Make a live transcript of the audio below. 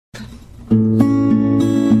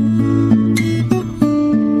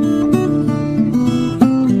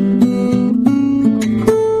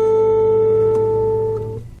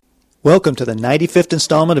Welcome to the 95th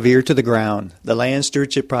installment of Ear to the Ground, the Land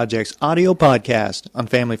Stewardship Project's audio podcast on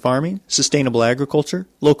family farming, sustainable agriculture,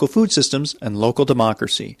 local food systems, and local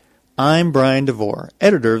democracy. I'm Brian DeVore,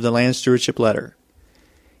 editor of the Land Stewardship Letter.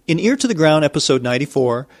 In Ear to the Ground episode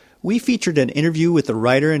 94, we featured an interview with the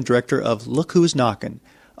writer and director of Look Who's Knockin',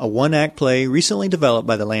 a one-act play recently developed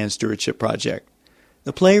by the Land Stewardship Project.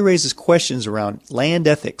 The play raises questions around land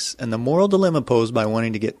ethics and the moral dilemma posed by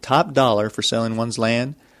wanting to get top dollar for selling one's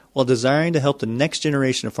land, while desiring to help the next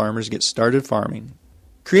generation of farmers get started farming.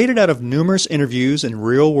 Created out of numerous interviews and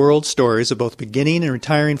real-world stories of both beginning and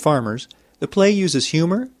retiring farmers, the play uses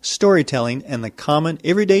humor, storytelling, and the common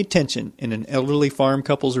everyday tension in an elderly farm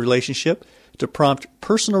couple's relationship to prompt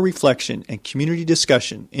personal reflection and community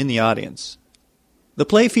discussion in the audience. The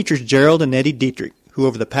play features Gerald and Nettie Dietrich, who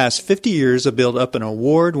over the past 50 years have built up an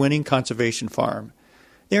award-winning conservation farm.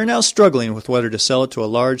 They are now struggling with whether to sell it to a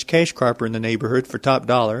large cash cropper in the neighborhood for top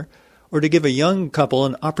dollar, or to give a young couple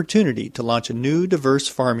an opportunity to launch a new, diverse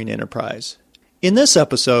farming enterprise. In this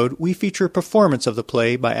episode, we feature a performance of the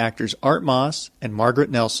play by actors Art Moss and Margaret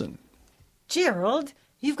Nelson. Gerald,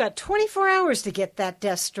 you've got 24 hours to get that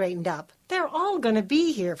desk straightened up. They're all going to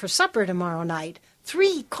be here for supper tomorrow night.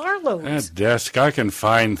 3 carloads. That desk, I can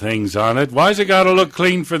find things on it. Why's it got to look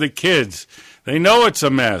clean for the kids? They know it's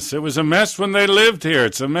a mess. It was a mess when they lived here.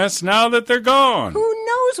 It's a mess now that they're gone. Who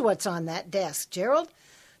knows what's on that desk, Gerald?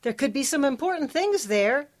 There could be some important things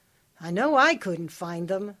there. I know I couldn't find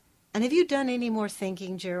them. And have you done any more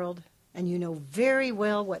thinking, Gerald? And you know very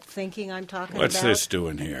well what thinking I'm talking about. What's this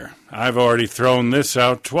doing here? I've already thrown this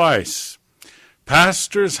out twice.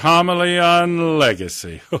 Pastor's homily on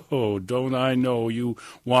legacy. Oh, don't I know you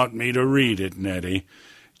want me to read it, Nettie?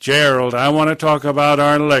 Gerald, I want to talk about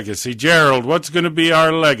our legacy. Gerald, what's going to be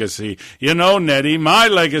our legacy? You know, Nettie, my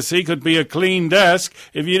legacy could be a clean desk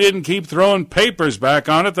if you didn't keep throwing papers back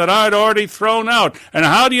on it that I'd already thrown out. And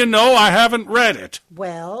how do you know I haven't read it?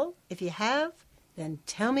 Well, if you have, then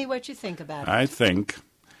tell me what you think about it. I think,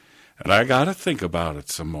 and I got to think about it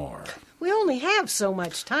some more. We only have so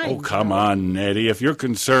much time. Oh, come on, Nettie. If you're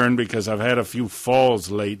concerned because I've had a few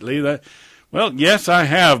falls lately, well, yes, I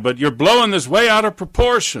have, but you're blowing this way out of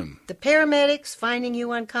proportion. The paramedics finding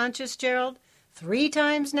you unconscious, Gerald? 3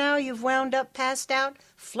 times now you've wound up passed out,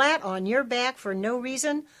 flat on your back for no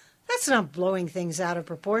reason? That's not blowing things out of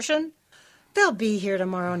proportion. They'll be here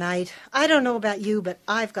tomorrow night. I don't know about you, but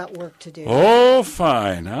I've got work to do. Oh,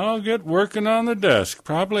 fine. I'll get working on the desk.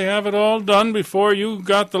 Probably have it all done before you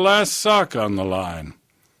got the last sock on the line.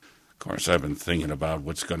 Of course, I've been thinking about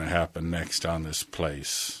what's going to happen next on this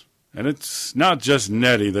place. And it's not just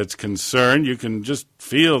Nettie that's concerned. You can just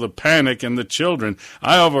feel the panic in the children.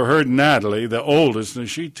 I overheard Natalie, the oldest, and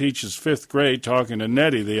she teaches 5th grade, talking to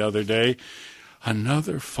Nettie the other day.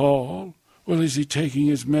 Another fall? Well, is he taking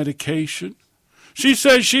his medication? She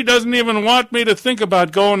says she doesn't even want me to think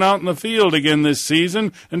about going out in the field again this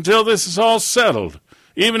season until this is all settled,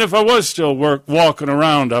 even if I was still walking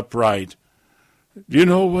around upright. Do you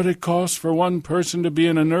know what it costs for one person to be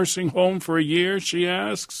in a nursing home for a year, she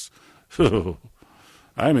asks.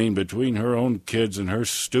 I mean, between her own kids and her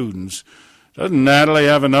students, doesn't Natalie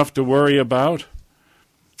have enough to worry about?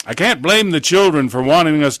 I can't blame the children for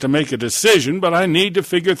wanting us to make a decision, but I need to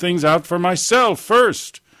figure things out for myself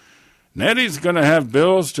first. Nettie's going to have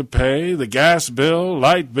bills to pay, the gas bill,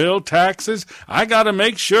 light bill, taxes. I got to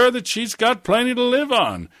make sure that she's got plenty to live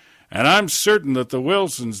on. And I'm certain that the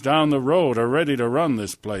Wilsons down the road are ready to run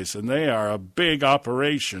this place, and they are a big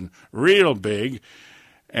operation, real big,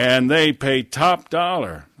 and they pay top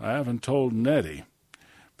dollar. I haven't told Nettie,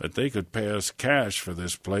 but they could pay us cash for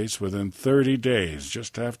this place within 30 days.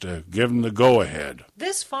 Just have to give them the go-ahead.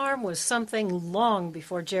 This farm was something long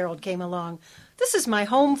before Gerald came along. This is my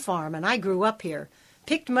home farm, and I grew up here.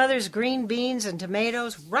 Picked Mother's green beans and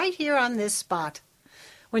tomatoes right here on this spot.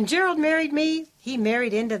 When Gerald married me, he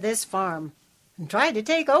married into this farm and tried to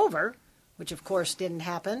take over, which of course didn't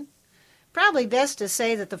happen. Probably best to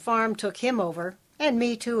say that the farm took him over, and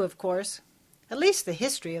me too, of course. At least the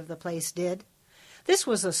history of the place did. This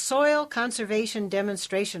was a soil conservation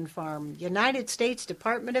demonstration farm, United States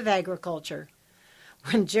Department of Agriculture.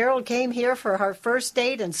 When Gerald came here for our first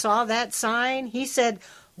date and saw that sign, he said,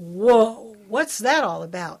 "Whoa, what's that all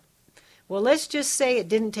about?" Well, let's just say it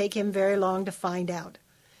didn't take him very long to find out.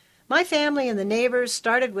 My family and the neighbors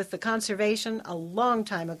started with the conservation a long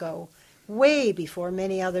time ago, way before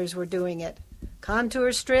many others were doing it.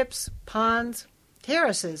 Contour strips, ponds,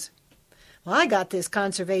 terraces. Well, I got this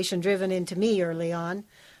conservation driven into me early on.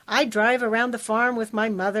 I'd drive around the farm with my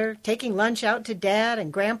mother, taking lunch out to Dad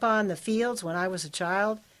and Grandpa in the fields when I was a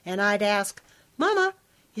child, and I'd ask, "Mama,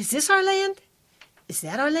 is this our land? Is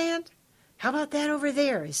that our land? How about that over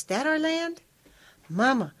there? Is that our land?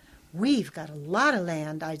 Mama, we've got a lot of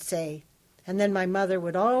land, I'd say. And then my mother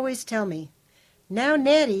would always tell me, now,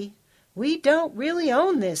 Nettie, we don't really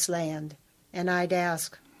own this land. And I'd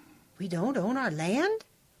ask, we don't own our land?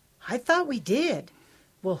 I thought we did.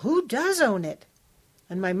 Well, who does own it?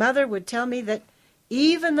 And my mother would tell me that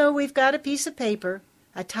even though we've got a piece of paper,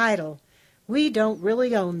 a title, we don't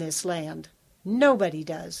really own this land. Nobody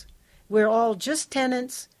does. We're all just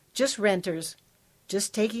tenants, just renters,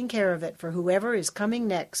 just taking care of it for whoever is coming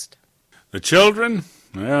next. The children,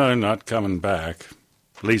 well, they're not coming back,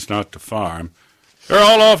 at least not to farm. They're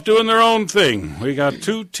all off doing their own thing. We got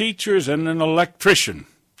 2 teachers and an electrician.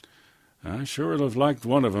 I sure would have liked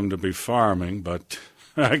one of them to be farming, but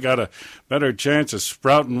I got a better chance of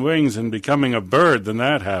sprouting wings and becoming a bird than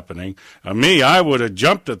that happening. Me, I would have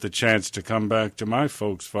jumped at the chance to come back to my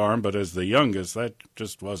folks' farm, but as the youngest, that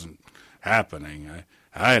just wasn't happening.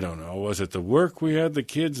 I don't know, was it the work we had the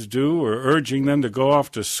kids do, or urging them to go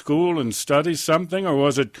off to school and study something, or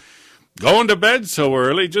was it going to bed so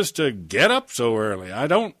early just to get up so early? I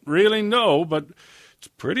don't really know, but it's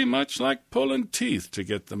pretty much like pulling teeth to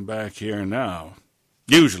get them back here now.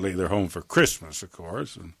 Usually they're home for Christmas, of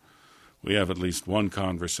course, and we have at least one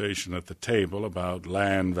conversation at the table about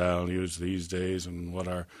land values these days and what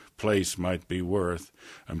our place might be worth.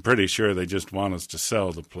 I'm pretty sure they just want us to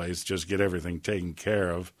sell the place, just get everything taken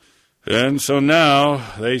care of. And so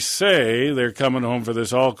now they say they're coming home for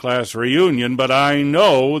this all-class reunion, but I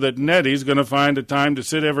know that Nettie's going to find a time to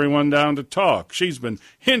sit everyone down to talk. She's been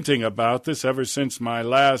hinting about this ever since my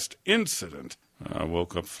last incident. I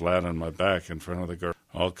woke up flat on my back in front of the girl.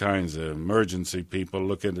 All kinds of emergency people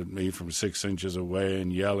looking at me from 6 inches away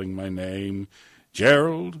and yelling my name.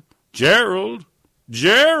 Gerald! Gerald!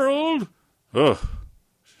 Gerald! Ugh.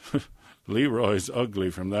 Leroy's ugly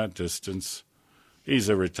from that distance. He's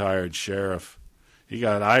a retired sheriff. He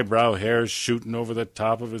got eyebrow hairs shooting over the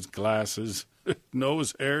top of his glasses.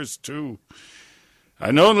 Nose hairs, too.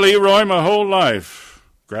 I've known Leroy my whole life.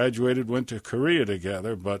 Graduated, went to Korea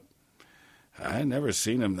together, but I never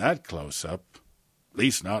seen him that close up. At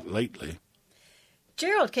least not lately.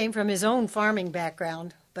 Gerald came from his own farming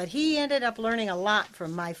background, but he ended up learning a lot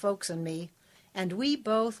from my folks and me, and we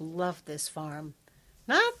both loved this farm.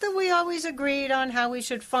 Not that we always agreed on how we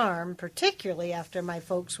should farm, particularly after my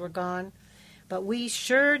folks were gone, but we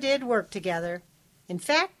sure did work together. In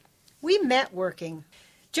fact, we met working.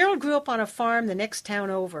 Gerald grew up on a farm the next town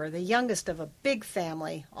over, the youngest of a big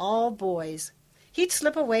family, all boys. He'd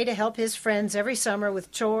slip away to help his friends every summer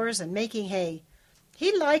with chores and making hay.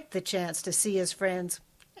 He liked the chance to see his friends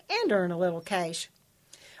and earn a little cash.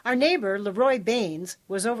 Our neighbor, Leroy Baines,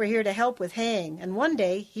 was over here to help with haying, and one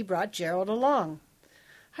day he brought Gerald along.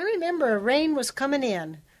 I remember a rain was coming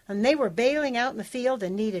in, and they were bailing out in the field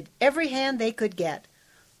and needed every hand they could get.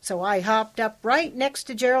 So I hopped up right next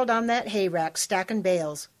to Gerald on that hay rack stacking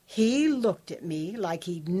bales. He looked at me like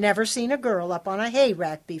he'd never seen a girl up on a hay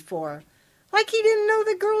rack before, like he didn't know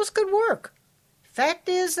that girls could work. Fact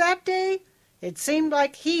is, that day, it seemed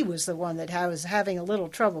like he was the one that was having a little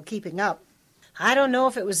trouble keeping up. I don't know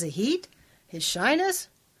if it was the heat, his shyness,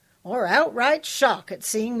 or outright shock at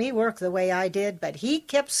seeing me work the way I did, but he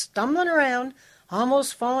kept stumbling around,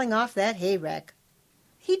 almost falling off that hay rack.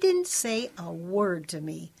 He didn't say a word to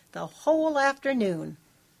me the whole afternoon.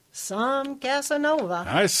 Some Casanova.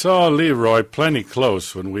 I saw Leroy plenty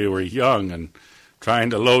close when we were young and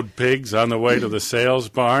trying to load pigs on the way to the sales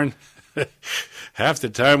barn. Half the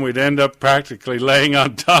time we'd end up practically laying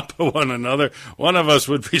on top of one another. One of us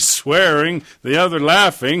would be swearing, the other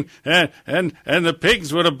laughing, and the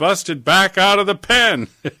pigs would have busted back out of the pen.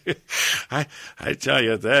 I tell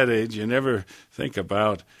you, at that age, you never think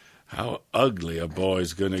about how ugly a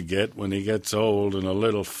boy's going to get when he gets old and a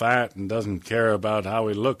little fat and doesn't care about how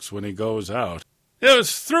he looks when he goes out. It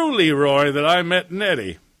was through Leroy that I met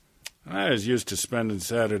Nettie. I was used to spending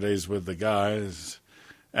Saturdays with the guys.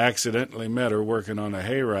 Accidentally met her working on a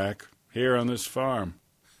hay rack here on this farm.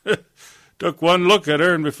 Took one look at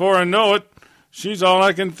her, and before I know it, she's all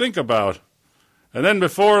I can think about. And then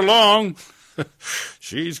before long,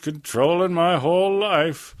 she's controlling my whole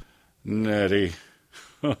life. Nettie.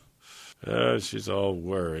 She's all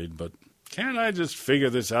worried, but can't I just figure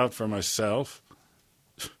this out for myself?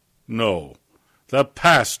 No. The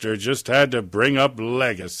pastor just had to bring up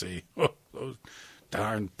legacy. Those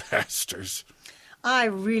darn pastors. I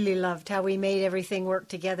really loved how we made everything work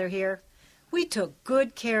together here. We took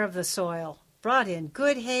good care of the soil, brought in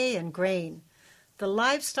good hay and grain. The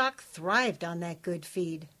livestock thrived on that good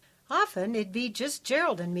feed. Often it'd be just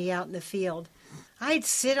Gerald and me out in the field. I'd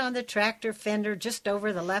sit on the tractor fender just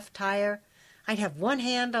over the left tire. I'd have one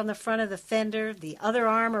hand on the front of the fender, the other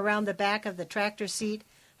arm around the back of the tractor seat,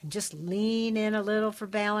 and just lean in a little for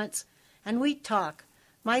balance, and we'd talk,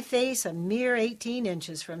 my face a mere 18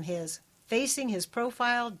 inches from his, facing his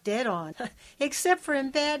profile dead on. Except for in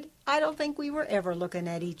bed, I don't think we were ever looking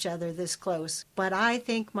at each other this close. But I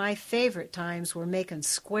think my favorite times were making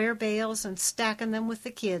square bales and stacking them with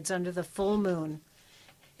the kids under the full moon.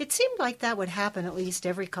 It seemed like that would happen at least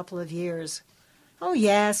every couple of years. Oh,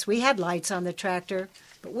 yes, we had lights on the tractor,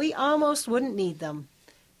 but we almost wouldn't need them.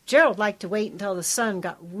 Gerald liked to wait until the sun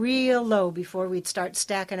got real low before we'd start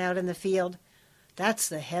stacking out in the field. That's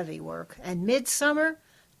the heavy work. And midsummer,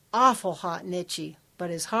 awful hot and itchy.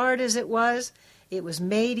 But as hard as it was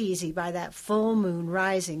made easy by that full moon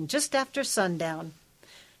rising just after sundown.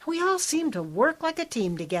 We all seemed to work like a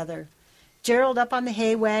team together. Gerald up on the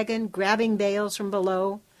hay wagon, grabbing bales from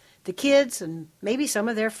below. The kids and maybe some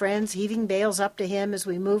of their friends heaving bales up to him as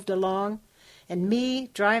we moved along. And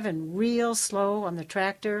me driving real slow on the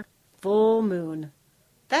tractor. Full moon.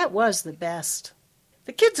 That was the best.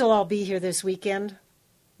 The kids will all be here this weekend.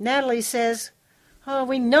 Natalie says, "Oh,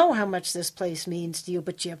 we know how much this place means to you,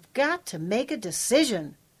 but you've got to make a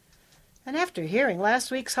decision." And after hearing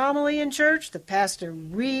last week's homily in church, the pastor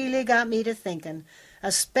really got me to thinking,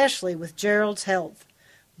 especially with Gerald's health.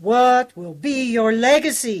 "What will be your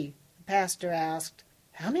legacy?" the pastor asked.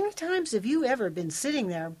 How many times have you ever been sitting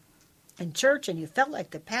there in church and you felt like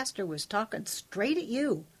the pastor was talking straight at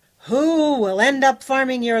you? Who will end up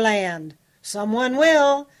farming your land? Someone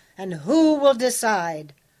will, and who will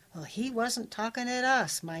decide? Well, he wasn't talking at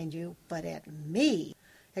us, mind you, but at me.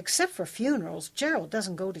 Except for funerals, Gerald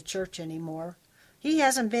doesn't go to church anymore. He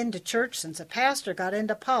hasn't been to church since a pastor got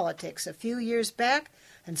into politics a few years back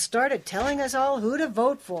and started telling us all who to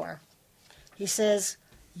vote for. He says,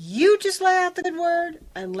 "You just lay out the good word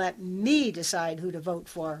and let me decide who to vote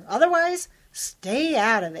for. Otherwise, stay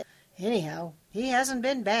out of it." Anyhow, he hasn't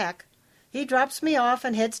been back. He drops me off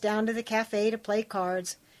and heads down to the cafe to play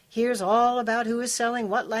cards. Hears all about who is selling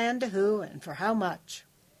what land to who and for how much.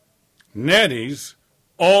 Nettie's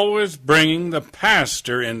always bringing the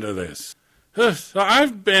pastor into this.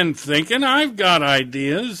 I've been thinking, I've got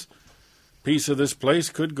ideas. Piece of this place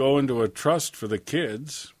could go into a trust for the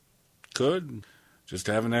kids. Could. Just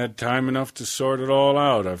haven't had time enough to sort it all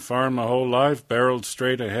out. I've farmed my whole life, barreled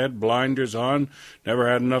straight ahead, blinders on, never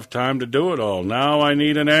had enough time to do it all. Now I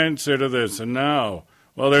need an answer to this, and now...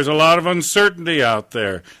 Well, there's a lot of uncertainty out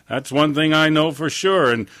there. That's one thing I know for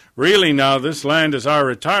sure, and really now this land is our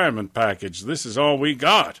retirement package. This is all we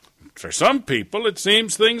got. For some people, it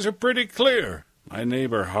seems things are pretty clear. My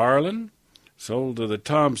neighbor Harlan sold to the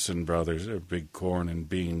Thompson brothers. They're big corn and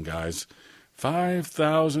bean guys.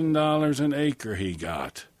 $5,000 an acre he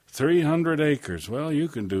got. 300 acres. Well, you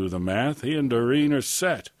can do the math. He and Doreen are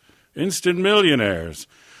set. Instant millionaires.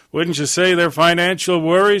 Wouldn't you say their financial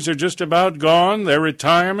worries are just about gone? Their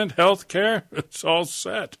retirement, health care? It's all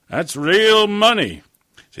set. That's real money.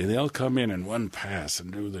 See, they'll come in one pass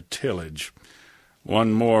and do the tillage.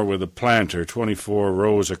 One more with a planter, 24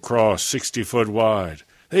 rows across, 60 foot wide.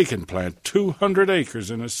 They can plant 200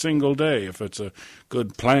 acres in a single day if it's a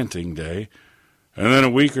good planting day. And then a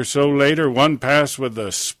week or so later, one pass with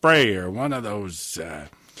a sprayer, one of those,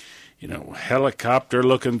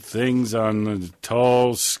 helicopter-looking things on the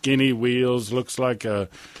tall, skinny wheels. Looks like a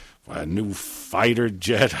new fighter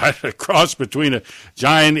jet, a cross between a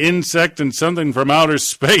giant insect and something from outer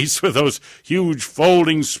space with those huge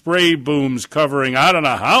folding spray booms covering I don't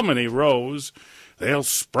know how many rows. They'll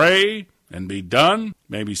spray and be done.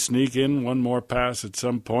 Maybe sneak in one more pass at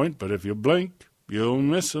some point, but if you blink, you'll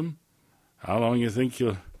miss 'em. How long you think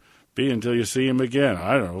you'll be until you see him again?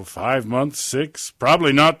 I don't know, 5 months, 6?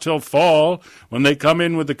 Probably not till fall, when they come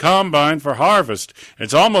in with the combine for harvest.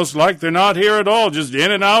 It's almost like they're not here at all, just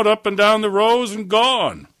in and out, up and down the rows, and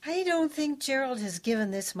gone. I don't think Gerald has given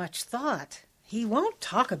this much thought. He won't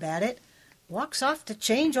talk about it. Walks off to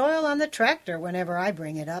change oil on the tractor whenever I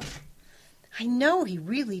bring it up. I know he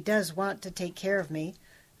really does want to take care of me,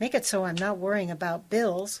 make it so I'm not worrying about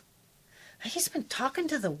bills. He's been talking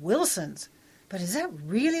to the Wilsons. But is that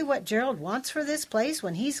really what Gerald wants for this place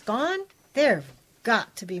when he's gone? There've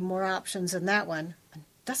got to be more options than that one.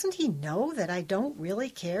 Doesn't he know that I don't really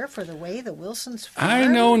care for the way the Wilsons farm? I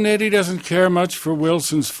know Nettie doesn't care much for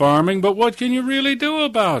Wilson's farming, but what can you really do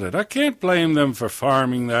about it? I can't blame them for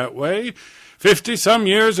farming that way. 50-some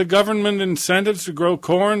years of government incentives to grow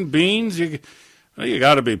corn, beans. You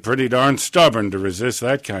got to be pretty darn stubborn to resist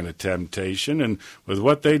that kind of temptation. And with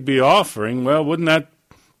what they'd be offering, well, wouldn't that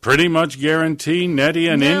pretty much guarantee Nettie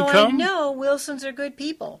an income? I know Wilsons are good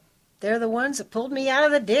people. They're the ones that pulled me out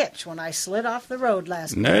of the ditch when I slid off the road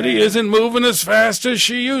last night. Nettie isn't moving as fast as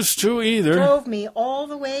she used to either. Drove me all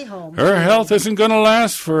the way home. Her health isn't going to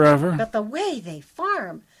last forever. But the way they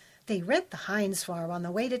farm. They rent the Hines farm on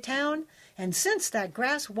the way to town, and since that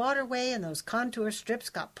grass waterway and those contour strips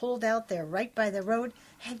got pulled out there right by the road,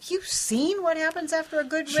 have you seen what happens after a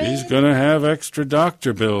good rain? She's going to have extra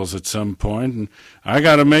doctor bills at some point, and I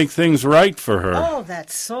got to make things right for her. Oh,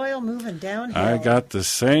 that soil moving downhill. I got the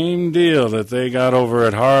same deal that they got over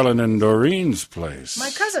at Harlan and Doreen's place.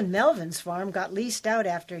 My cousin Melvin's farm got leased out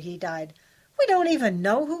after he died. We don't even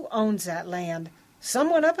know who owns that land.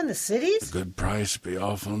 Someone up in the cities? A good price be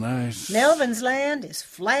awful nice. Melvin's land is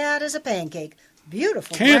flat as a pancake.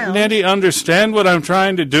 Beautiful Can't ground. Nettie understand what I'm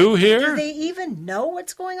trying to do here? Do they even know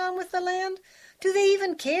what's going on with the land? Do they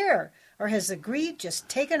even care? Or has the greed just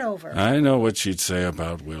taken over? I know what she'd say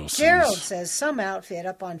about Wilson's. Gerald says some outfit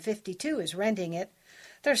up on 52 is renting it.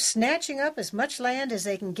 They're snatching up as much land as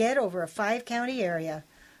they can get over a 5-county area.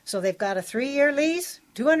 So they've got a 3-year lease,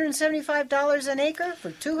 $275 an acre for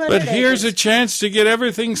 200 But here's a acres. chance to get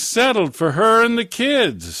everything settled for her and the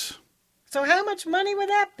kids. So how much money would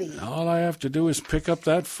that be? All I have to do is pick up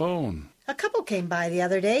that phone. A couple came by the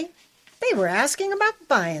other day. They were asking about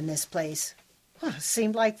buying this place. Well, it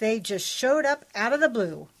seemed like they just showed up out of the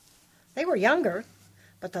blue. They were younger,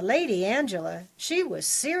 but the lady, Angela, she was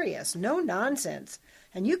serious, no nonsense,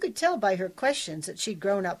 and you could tell by her questions that she'd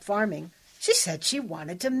grown up farming. She said she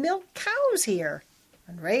wanted to milk cows here,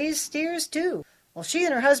 and raise steers too. Well, she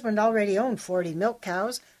and her husband already owned 40 milk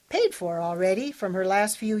cows, paid for already from her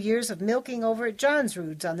last few years of milking over at John's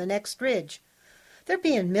Roods on the next ridge. They're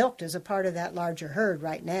being milked as a part of that larger herd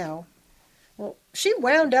right now. Well, she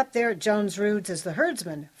wound up there at John's Roods as the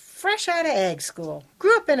herdsman, fresh out of ag school.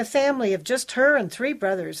 Grew up in a family of just her and 3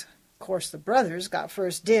 brothers. Of course, the brothers got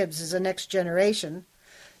first dibs as the next generation.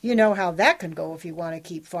 You know how that can go if you want to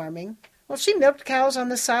keep farming. Well, she milked cows on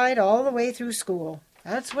the side all the way through school.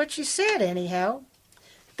 That's what she said, anyhow.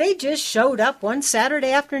 They just showed up one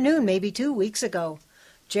Saturday afternoon, maybe 2 weeks ago.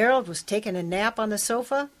 Gerald was taking a nap on the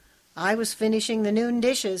sofa. I was finishing the noon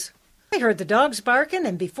dishes. I heard the dogs barking,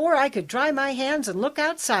 and before I could dry my hands and look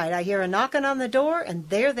outside, I hear a knocking on the door, and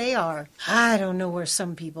there they are. I don't know where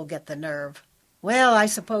some people get the nerve. Well, I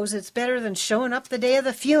suppose it's better than showing up the day of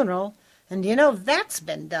the funeral, and you know that's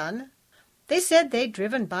been done. They said they'd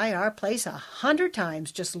driven by our place 100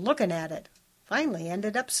 times just looking at it. Finally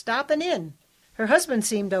ended up stopping in. Her husband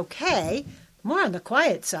seemed okay, more on the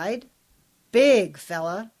quiet side. Big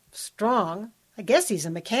fella, strong. I guess he's a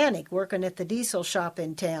mechanic working at the diesel shop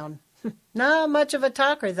in town. Not much of a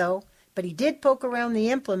talker, though, but he did poke around the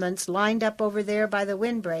implements lined up over there by the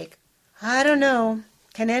windbreak. I don't know.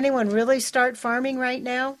 Can anyone really start farming right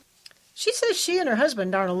now? She says she and her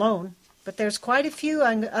husband aren't alone, but there's quite a few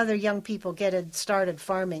other young people getting started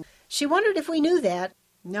farming. She wondered if we knew that.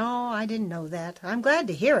 No, I didn't know that. I'm glad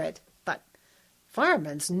to hear it, but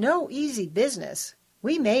farming's no easy business.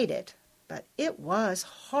 We made it, but it was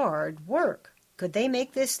hard work. Could they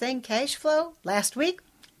make this thing cash flow? Last week,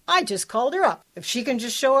 I just called her up. If she can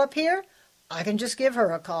just show up here, I can just give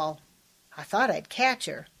her a call. I thought I'd catch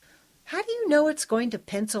her. How do you know it's going to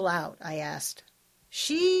pencil out? I asked.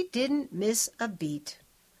 She didn't miss a beat.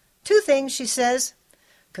 2 things, she says.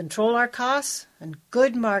 Control our costs and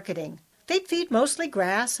good marketing. They'd feed mostly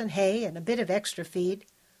grass and hay and a bit of extra feed.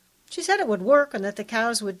 She said it would work and that the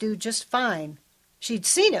cows would do just fine. She'd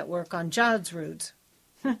seen it work on John's Roods.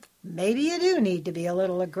 Maybe you do need to be a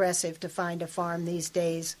little aggressive to find a farm these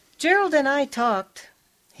days. Gerald and I talked.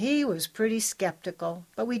 He was pretty skeptical,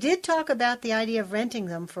 but we did talk about the idea of renting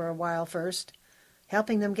them for a while first,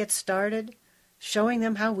 helping them get started, showing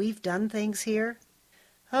them how we've done things here.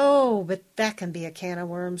 Oh, but that can be a can of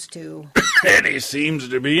worms, too. Eddie seems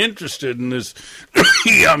to be interested in this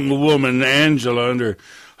young woman, Angela, and her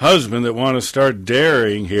husband that want to start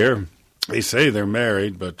dairying here. They say they're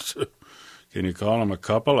married, but can you call them a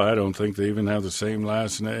couple? I don't think they even have the same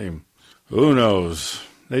last name. Who knows?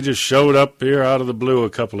 They just showed up here out of the blue a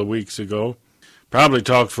couple of weeks ago. Probably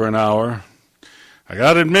talked for an hour. I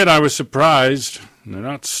gotta admit I was surprised. They're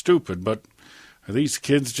not stupid, but are these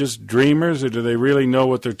kids just dreamers, or do they really know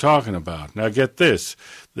what they're talking about? Now get this,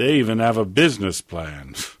 they even have a business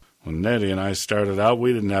plan. When Nettie and I started out,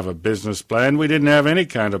 we didn't have a business plan. We didn't have any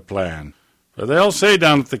kind of plan. But they'll say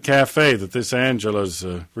down at the cafe that this Angela's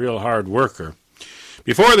a real hard worker.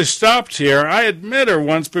 Before they stopped here, I had met her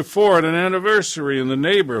once before at an anniversary in the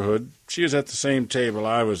neighborhood. She was at the same table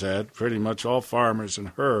I was at, pretty much all farmers and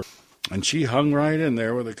her. And she hung right in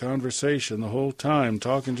there with the conversation the whole time,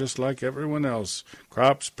 talking just like everyone else.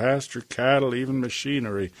 Crops, pasture, cattle, even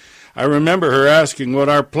machinery. I remember her asking what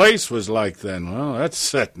our place was like then. Well, that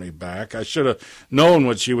set me back. I should have known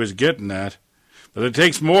what she was getting at. But it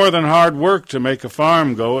takes more than hard work to make a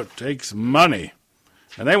farm go. It takes money.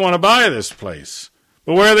 And they want to buy this place.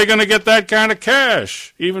 But where are they going to get that kind of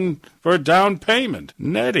cash, even for a down payment?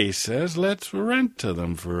 Nettie says let's rent to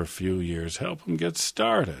them for a few years, help them get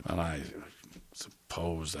started. Well, I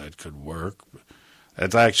suppose that could work.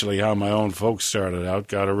 That's actually how my own folks started out,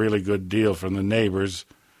 got a really good deal from the neighbors.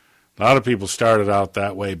 A lot of people started out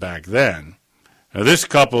that way back then. Now, this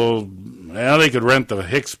couple, well, they could rent the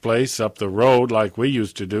Hicks place up the road like we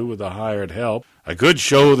used to do with the hired help. I could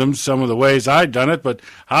show them some of the ways I'd done it, but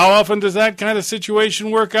how often does that kind of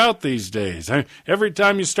situation work out these days? Every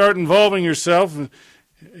time you start involving yourself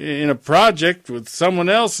in a project with someone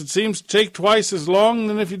else, it seems to take twice as long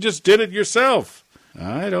than if you just did it yourself.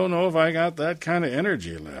 I don't know if I got that kind of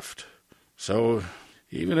energy left. So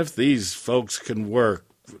even if these folks can work,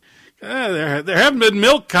 there haven't been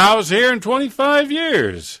milk cows here in 25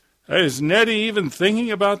 years. Is Nettie even thinking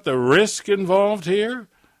about the risk involved here?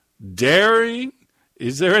 Dairying?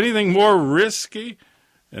 Is there anything more risky?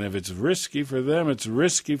 And if it's risky for them, it's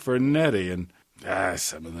risky for Nettie. And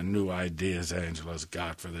some of the new ideas Angela's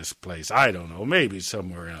got for this place, I don't know, maybe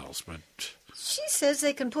somewhere else, but... She says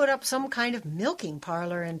they can put up some kind of milking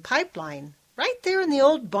parlor and pipeline right there in the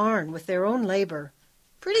old barn with their own labor.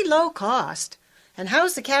 Pretty low cost. And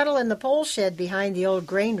house the cattle in the pole shed behind the old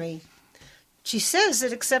granary. She says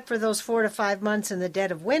that except for those 4 to 5 months in the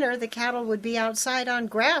dead of winter, the cattle would be outside on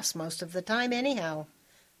grass most of the time anyhow.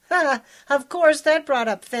 Of course, that brought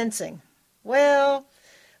up fencing. Well,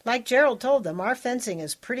 like Gerald told them, our fencing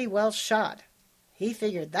is pretty well shot. He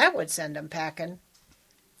figured that would send 'em packing.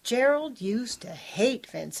 Gerald used to hate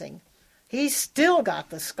fencing. He's still got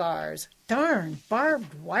the scars. Darn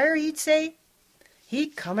barbed wire, he'd say.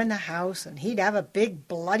 He'd come in the house and he'd have a big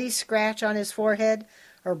bloody scratch on his forehead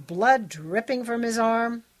or blood dripping from his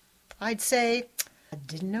arm. I'd say, I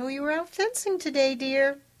didn't know you were out fencing today,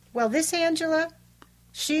 dear. Well, this Angela,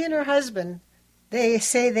 she and her husband, they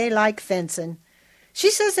say they like fencing. She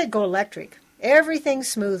says they'd go electric. Everything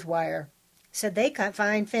smooth wire. Said they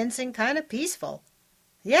find fencing kind of peaceful.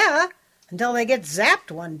 Yeah, until they get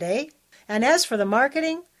zapped one day. And as for the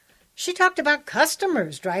marketing, she talked about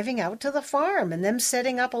customers driving out to the farm and them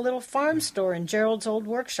setting up a little farm store in Gerald's old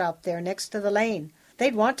workshop there next to the lane.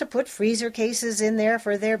 They'd want to put freezer cases in there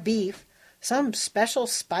for their beef, some special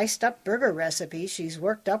spiced-up burger recipe she's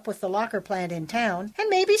worked up with the locker plant in town, and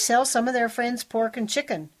maybe sell some of their friends' pork and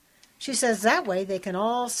chicken. She says that way they can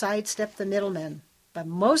all sidestep the middlemen. But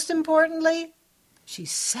most importantly, she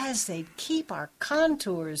says they'd keep our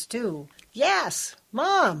contours, too. Yes,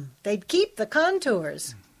 Mom, they'd keep the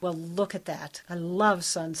contours. Well, look at that. I love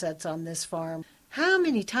sunsets on this farm. How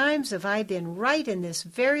many times have I been right in this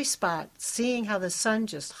very spot, seeing how the sun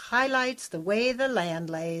just highlights the way the land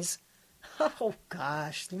lays? Oh,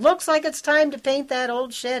 gosh, looks like it's time to paint that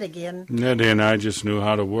old shed again. Nettie and I just knew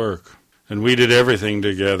how to work. And we did everything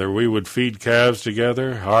together. We would feed calves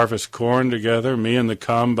together, harvest corn together, me and the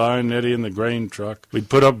combine, Nettie and the grain truck. We'd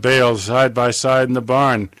put up bales side by side in the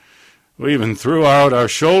barn. We even threw out our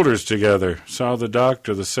shoulders together. Saw the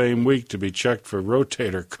doctor the same week to be checked for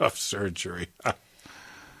rotator cuff surgery.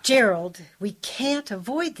 Gerald, we can't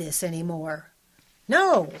avoid this anymore.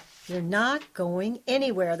 No, you're not going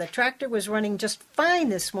anywhere. The tractor was running just fine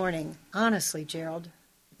this morning. Honestly, Gerald,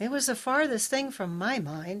 it was the farthest thing from my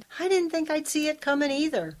mind. I didn't think I'd see it coming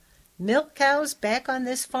either. Milk cows back on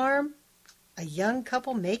this farm, a young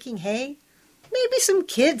couple making hay, maybe some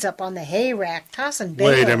kids up on the hay rack tossing bales.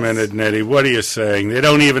 Wait a minute, Nettie. What are you saying? They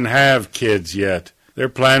don't even have kids yet. They're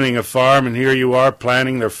planning a farm, and here you are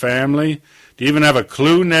planning their family. Do you even have a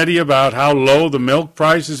clue, Nettie, about how low the milk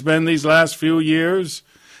price has been these last few years?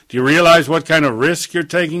 Do you realize what kind of risk you're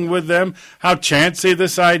taking with them? How chancy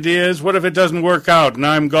this idea is? What if it doesn't work out and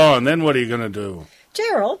I'm gone? Then what are you going to do?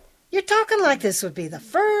 Gerald, you're talking like this would be the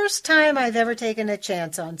first time I've ever taken a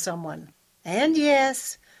chance on someone. And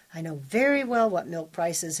yes, I know very well what milk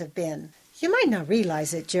prices have been. You might not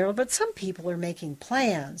realize it, Gerald, but some people are making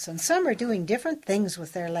plans, and some are doing different things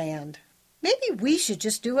with their land. Maybe we should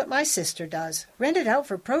just do what my sister does, rent it out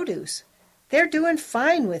for produce. They're doing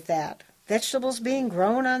fine with that. Vegetables being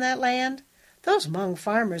grown on that land. Those Hmong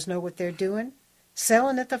farmers know what they're doing.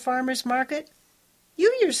 Selling at the farmer's market.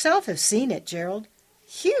 You yourself have seen it, Gerald.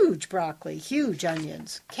 Huge broccoli, huge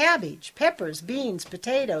onions, cabbage, peppers, beans,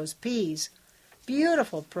 potatoes, peas.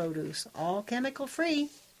 Beautiful produce, all chemical-free.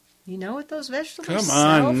 You know what those vegetables Come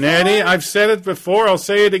sell on, for? Nettie. I've said it before. I'll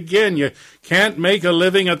say it again. You can't make a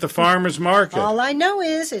living at the farmer's market. All I know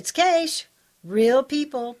is it's cash. Real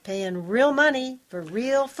people paying real money for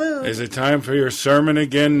real food. Is it time for your sermon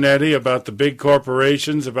again, Nettie, about the big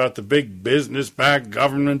corporations, about the big business-backed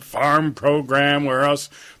government farm program where us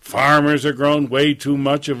farmers are growing way too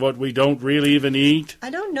much of what we don't really even eat?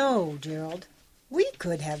 I don't know, Gerald. We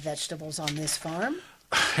could have vegetables on this farm.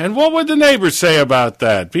 And what would the neighbors say about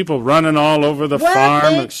that? People running all over the farm.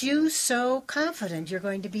 What makes you so confident you're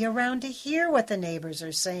going to be around to hear what the neighbors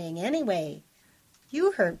are saying anyway?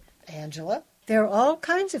 You heard Angela. There are all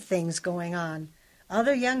kinds of things going on.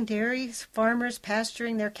 Other young dairy farmers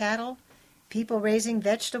pasturing their cattle, people raising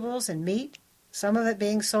vegetables and meat, some of it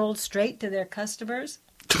being sold straight to their customers.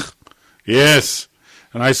 Yes,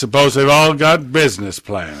 and I suppose they've all got business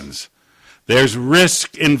plans. There's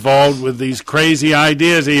risk involved with these crazy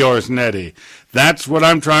ideas of yours, Nettie. That's what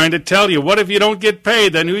I'm trying to tell you. What if you don't get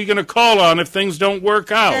paid? Then who are you going to call on if things don't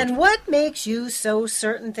work out? And what makes you so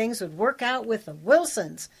certain things would work out with the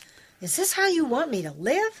Wilsons? Is this how you want me to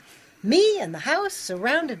live? Me and the house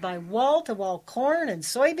surrounded by wall-to-wall corn and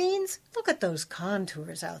soybeans? Look at those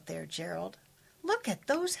contours out there, Gerald. Look at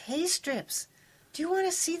those hay strips. Do you want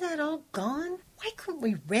to see that all gone? Why couldn't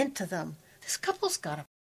we rent to them? This couple's got a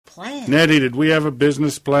plan. Nettie, did we have a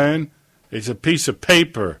business plan? It's a piece of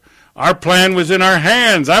paper. Our plan was in our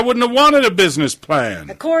hands. I wouldn't have wanted a business plan.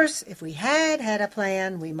 Of course, if we had had a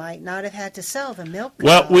plan, we might not have had to sell the milk cows.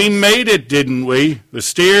 Well, we made it, didn't we? The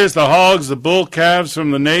steers, the hogs, the bull calves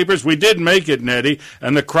from the neighbors. We did make it, Nettie.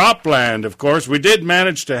 And the cropland, of course. We did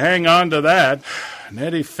manage to hang on to that.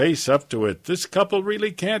 Nettie, face up to it. This couple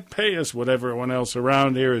really can't pay us what everyone else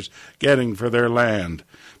around here is getting for their land.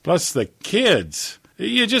 Plus the kids.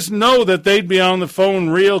 You just know that they'd be on the phone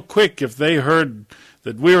real quick if they heard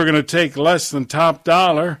that we were going to take less than top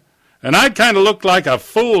dollar. And I'd kind of look like a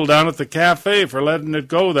fool down at the cafe for letting it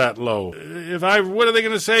go that low. What are they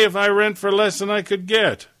going to say if I rent for less than I could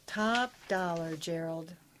get? Top dollar,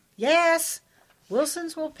 Gerald. Yes,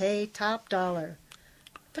 Wilsons will pay top dollar.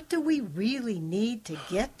 But do we really need to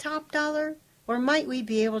get top dollar? Or might we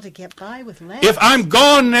be able to get by with less? If I'm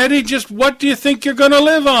gone, Nettie, just what do you think you're going to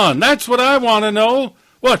live on? That's what I want to know.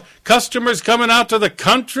 What, customers coming out to the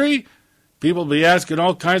country? People be asking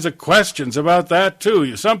all kinds of questions about that,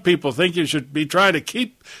 too. Some people think you should be trying to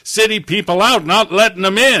keep city people out, not letting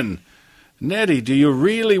them in. Nettie, do you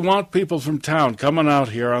really want people from town coming out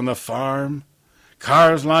here on the farm?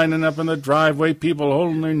 Cars lining up in the driveway, people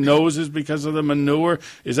holding their noses because of the manure.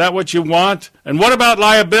 Is that what you want? And what about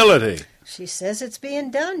liability? She says it's being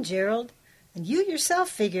done, Gerald. And you yourself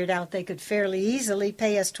figured out they could fairly easily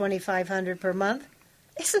pay us $2,500 per month.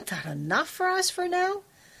 Isn't that enough for us for now?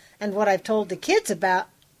 And what I've told the kids about...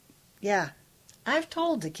 Yeah, I've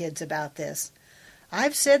told the kids about this.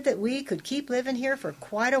 I've said that we could keep living here for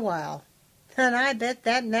quite a while. And I bet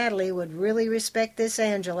that Natalie would really respect this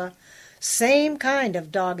Angela. Same kind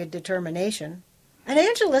of dogged determination. And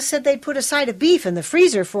Angela said they'd put a side of beef in the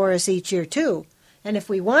freezer for us each year, too. And if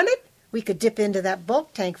we wanted, we could dip into that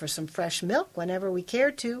bulk tank for some fresh milk whenever we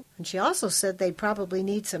cared to. And she also said they'd probably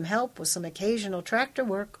need some help with some occasional tractor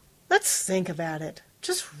work. Let's think about it.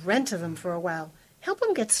 Just rent to them for a while. Help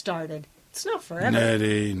them get started. It's not forever.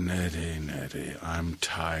 Nettie, I'm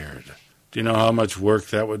tired. Do you know how much work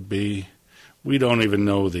that would be? We don't even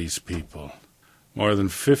know these people. More than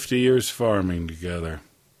 50 years farming together.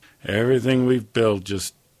 Everything we've built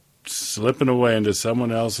just slipping away into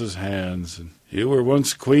someone else's hands. And you were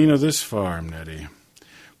once queen of this farm, Nettie.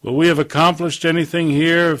 Will we have accomplished anything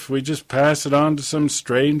here if we just pass it on to some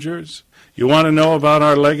strangers? You want to know about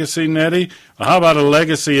our legacy, Nettie? Well, how about a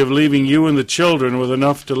legacy of leaving you and the children with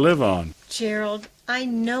enough to live on? Gerald, I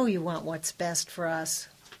know you want what's best for us.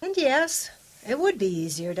 And yes, it would be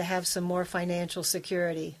easier to have some more financial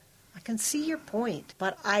security. I can see your point,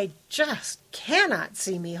 but I just cannot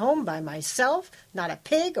see me home by myself, not a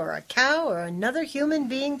pig or a cow or another human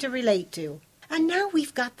being to relate to. And now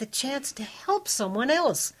we've got the chance to help someone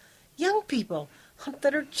else, young people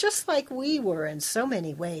that are just like we were in so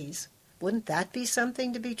many ways. Wouldn't that be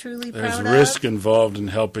something to be truly proud of? There's risk involved in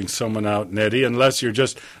helping someone out, Nettie, unless you're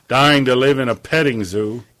just dying to live in a petting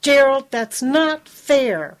zoo. Gerald, that's not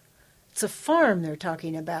fair. It's a farm they're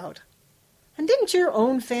talking about. And didn't your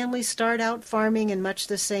own family start out farming in much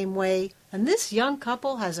the same way? And this young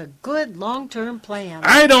couple has a good long-term plan.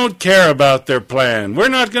 I don't care about their plan. We're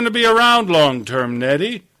not going to be around long-term,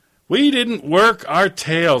 Nettie. We didn't work our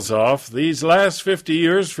tails off these last 50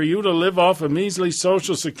 years for you to live off a measly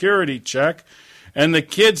Social Security check and the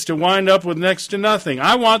kids to wind up with next to nothing.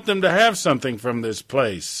 I want them to have something from this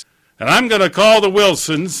place. And I'm going to call the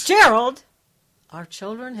Wilsons. Gerald! Our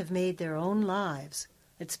children have made their own lives.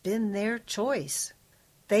 It's been their choice.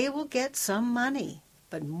 They will get some money.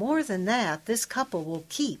 But more than that, this couple will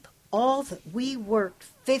keep all that we worked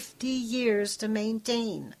 50 years to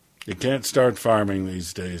maintain. You can't start farming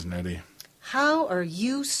these days, Nettie. How are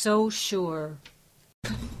you so sure?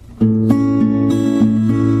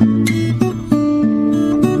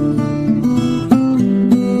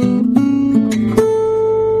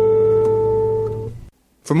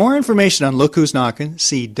 For more information on Look Who's Knockin',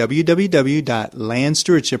 see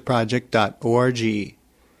www.landstewardshipproject.org.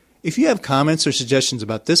 If you have comments or suggestions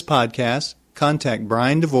about this podcast, contact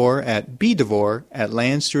Brian DeVore at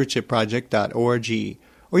bdevore@landstewardshipproject.org,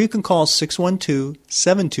 or you can call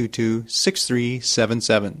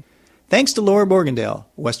 612-722-6377. Thanks to Laura Borgendale,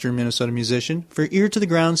 Western Minnesota musician, for Ear to the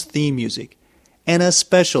Ground's theme music. And a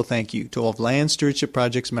special thank you to all of Land Stewardship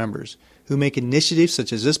Project's members who make initiatives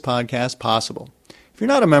such as this podcast possible. If you're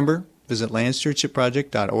not a member, visit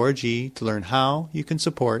landstewardshipproject.org to learn how you can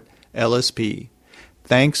support LSP.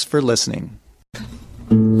 Thanks for listening.